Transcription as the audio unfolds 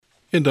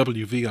In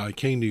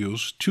WVIK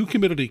News, two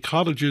community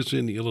colleges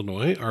in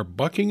Illinois are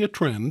bucking a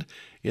trend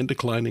in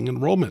declining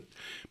enrollment.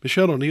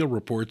 Michelle O'Neill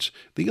reports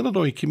the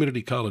Illinois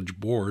Community College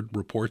Board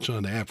reports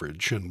on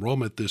average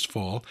enrollment this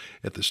fall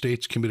at the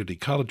state's community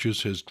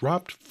colleges has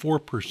dropped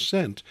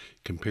 4%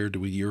 compared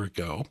to a year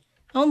ago.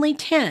 Only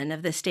 10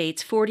 of the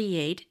state's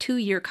 48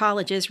 two-year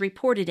colleges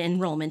reported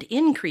enrollment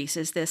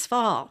increases this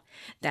fall.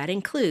 That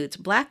includes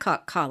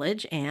Blackhawk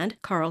College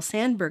and Carl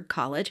Sandburg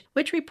College,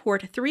 which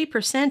report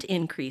 3%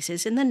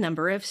 increases in the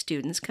number of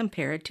students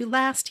compared to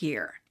last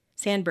year.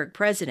 Sandburg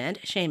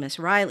President Seamus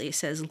Riley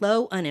says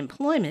low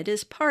unemployment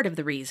is part of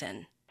the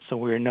reason. So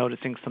we're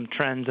noticing some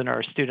trends in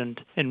our student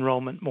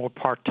enrollment, more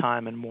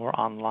part-time and more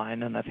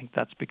online, and I think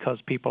that's because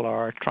people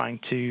are trying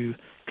to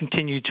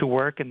continue to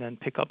work and then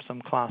pick up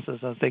some classes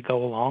as they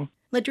go along.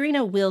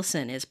 Ladrina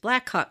Wilson is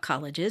Blackhawk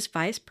College's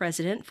Vice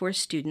President for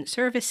Student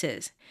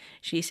Services.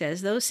 She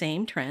says those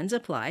same trends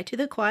apply to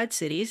the Quad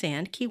Cities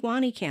and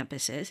Kewanee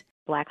campuses.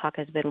 Blackhawk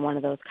has been one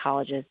of those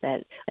colleges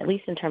that, at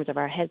least in terms of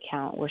our head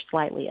count, we're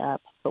slightly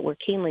up, but we're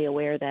keenly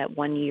aware that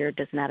 1 year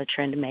does not a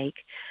trend make.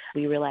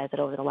 We realize that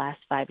over the last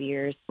 5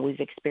 years, we've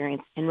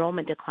experienced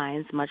enrollment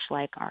declines, much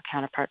like our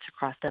counterparts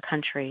across the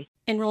country.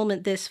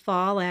 Enrollment this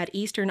fall at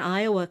Eastern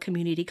Iowa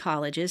community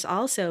colleges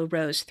also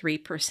rose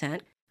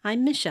 3%.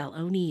 I'm Michelle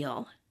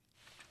O'Neill.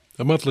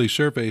 A monthly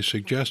survey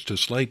suggests a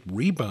slight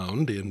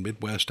rebound in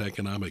Midwest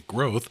economic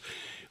growth.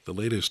 The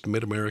latest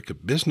Mid-America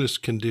Business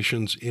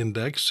Conditions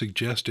Index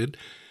suggested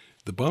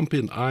the bump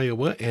in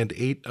Iowa and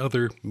 8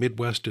 other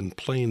Midwest and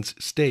Plains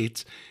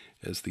states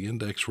as the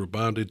index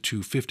rebounded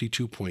to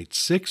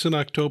 52.6 in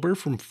October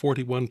from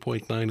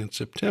 41.9 in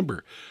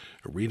September.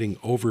 A reading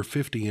over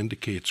 50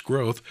 indicates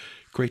growth.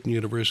 Creighton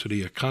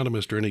University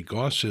economist Ernie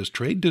Goss says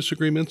trade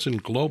disagreements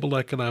and global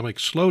economic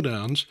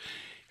slowdowns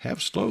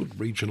have slowed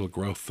regional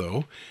growth,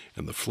 though,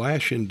 and the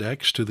flash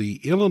index to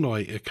the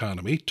Illinois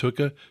economy took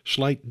a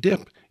slight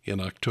dip in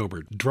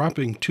October,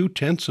 dropping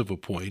 0.2 of a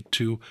point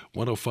to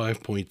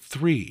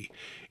 105.3.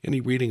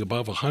 Any reading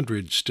above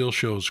 100 still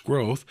shows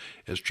growth,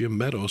 as Jim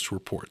Meadows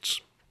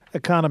reports.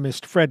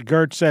 Economist Fred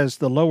Gertz says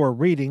the lower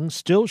reading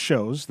still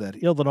shows that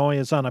Illinois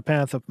is on a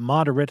path of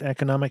moderate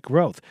economic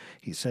growth.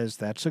 He says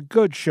that's a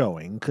good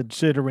showing,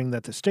 considering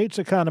that the state's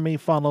economy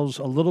follows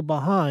a little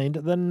behind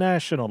the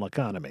national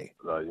economy.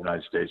 The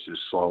United States is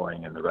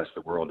slowing, and the rest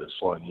of the world is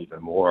slowing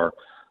even more.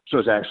 So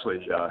it's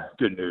actually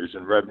good news,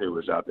 and revenue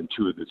was up in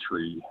 2 of the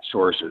 3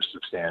 sources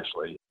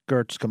substantially.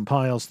 Gertz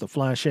compiles the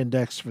flash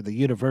index for the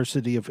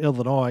University of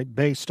Illinois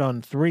based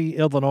on 3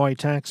 Illinois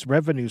tax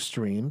revenue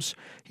streams.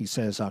 He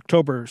says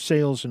October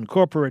sales and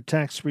corporate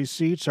tax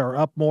receipts are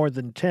up more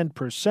than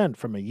 10%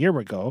 from a year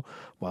ago,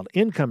 while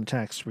income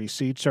tax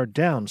receipts are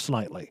down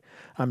slightly.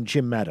 I'm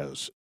Jim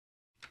Meadows.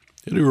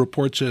 A new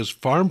report says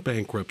farm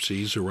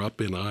bankruptcies are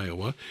up in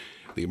Iowa.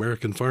 The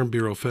American Farm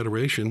Bureau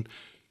Federation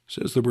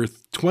says there were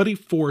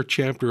 24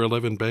 Chapter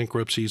 11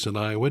 bankruptcies in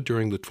Iowa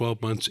during the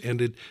 12 months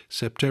ended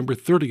September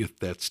 30th.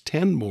 That's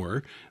 10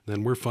 more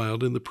than were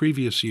filed in the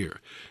previous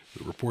year.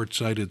 The report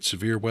cited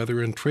severe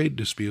weather and trade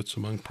disputes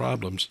among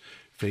problems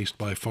faced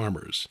by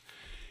farmers.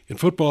 In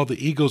football,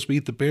 the Eagles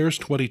beat the Bears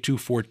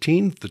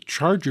 22-14. The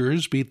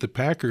Chargers beat the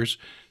Packers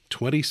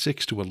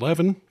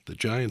 26-11. The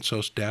Giants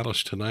host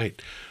Dallas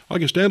tonight.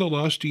 Augustana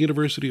lost to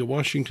University of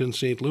Washington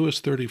St. Louis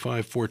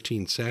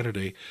 35-14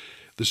 Saturday.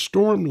 The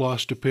Storm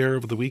lost a pair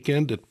over the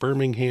weekend at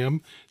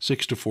Birmingham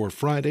 6-4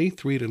 Friday,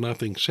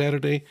 3-0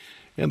 Saturday,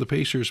 and the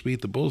Pacers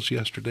beat the Bulls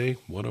yesterday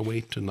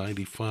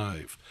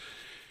 108-95.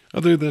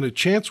 Other than a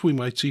chance we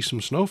might see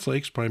some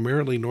snowflakes,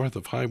 primarily north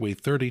of Highway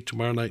 30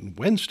 tomorrow night and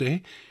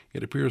Wednesday,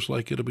 it appears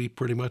like it'll be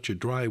pretty much a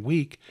dry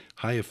week.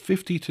 High of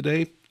 50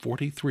 today,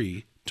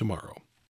 43 tomorrow.